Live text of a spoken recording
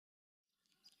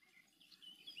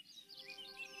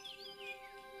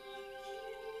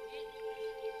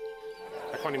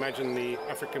can't imagine the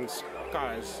African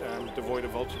skies devoid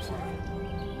of vultures.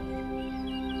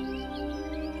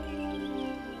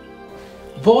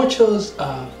 Vultures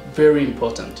are very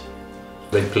important.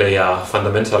 They play a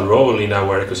fundamental role in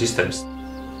our ecosystems.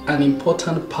 An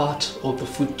important part of the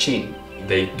food chain.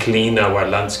 They clean our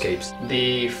landscapes.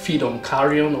 They feed on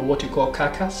carrion, or what you call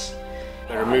carcass.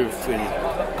 They remove the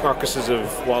carcasses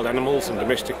of wild animals and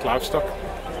domestic livestock,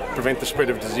 prevent the spread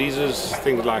of diseases,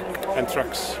 things like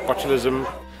anthrax, botulism.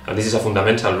 And this is a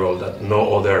fundamental role that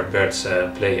no other birds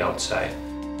play outside.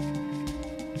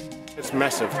 It's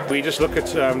massive. We just look at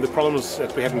the problems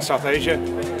that we had in South Asia,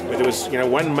 where there was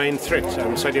one main threat,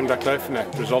 sodium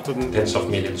diclofenac, resulted in tens of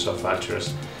millions of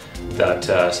vultures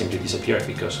that simply disappeared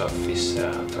because of this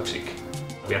toxic.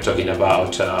 We are talking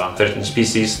about 13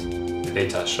 species. The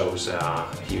data shows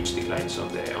huge declines on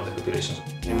the populations.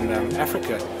 In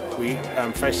Africa, we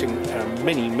are facing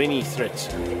many threats,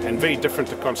 and very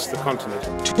different across the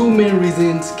continent. Two main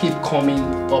reasons keep coming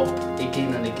up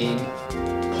again and again: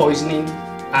 poisoning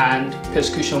and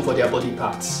persecution for their body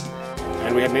parts.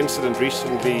 And we had an incident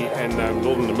recently in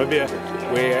northern Namibia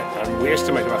where we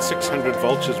estimate about 600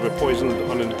 vultures were poisoned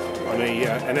on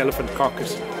an elephant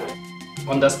carcass.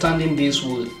 Understanding this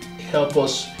will help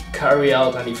us carry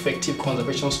out an effective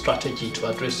conservation strategy to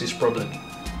address this problem.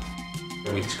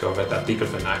 We discovered that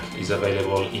diclofenac is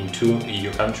available in 2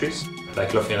 EU countries.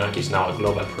 Diclofenac is now a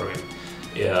global problem.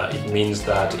 It means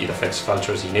that it affects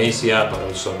vultures in Asia, but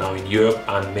also now in Europe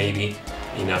and maybe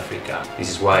in Africa. This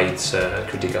is why it's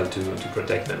critical to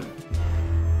protect them.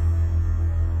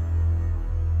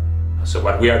 So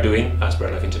what we are doing as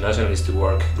BirdLife International is to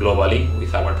work globally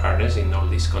with our partners in all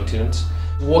these continents.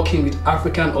 Working with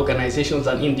African organizations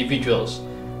and individuals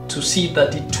to see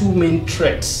that the two main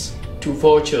threats to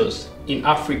vultures in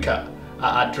Africa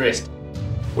are addressed.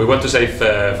 We want to save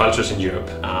vultures in Europe,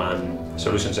 and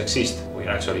solutions exist. We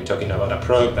are actually talking about a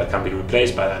product that can be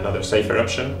replaced by another safer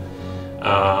option.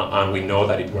 And we know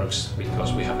that it works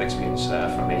because we have experience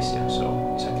from Asia,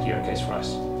 so it's a clear case for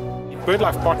us.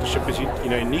 BirdLife partnership is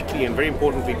uniquely and very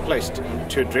importantly placed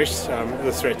to address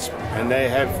the threats, and they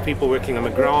have people working on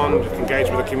the ground, engaged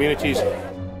with the communities.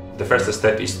 The first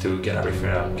step is to get a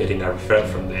referral, getting a referral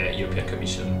from the European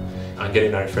Commission. And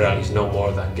getting a referral is no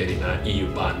more than getting an EU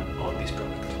ban on this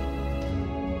product.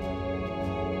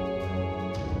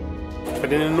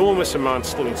 But an enormous amount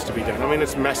still needs to be done. I mean,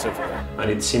 it's massive. And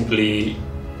it's simply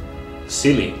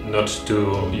silly not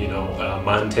to,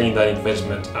 maintain that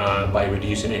investment by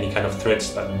reducing any kind of threats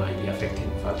that might be affecting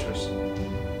vultures.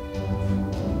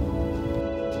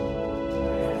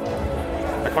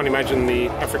 I can't imagine the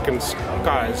African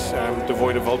skies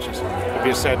devoid of vultures. It'd be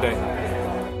a sad day.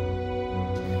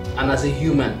 And as a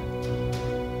human,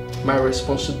 my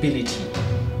responsibility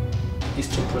is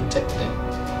to protect them.